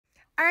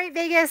All right,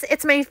 Vegas,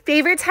 it's my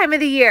favorite time of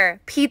the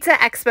year, Pizza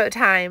Expo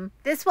time.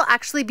 This will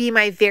actually be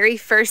my very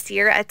first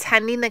year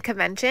attending the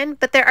convention,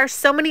 but there are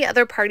so many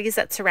other parties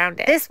that surround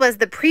it. This was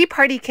the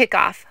pre-party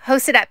kickoff,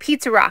 hosted at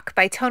Pizza Rock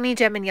by Tony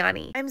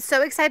Gemignani. I'm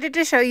so excited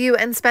to show you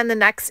and spend the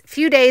next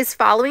few days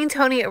following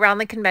Tony around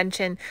the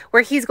convention,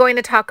 where he's going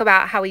to talk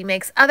about how he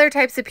makes other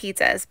types of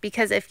pizzas,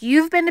 because if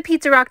you've been to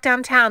Pizza Rock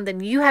downtown, then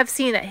you have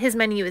seen that his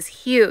menu is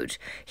huge.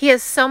 He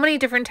has so many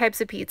different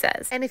types of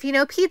pizzas. And if you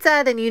know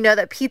pizza, then you know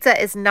that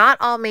pizza is not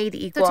all made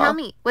equal. So tell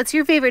me, what's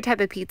your favorite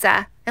type of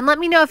pizza? And let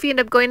me know if you end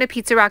up going to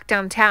Pizza Rock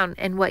downtown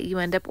and what you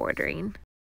end up ordering.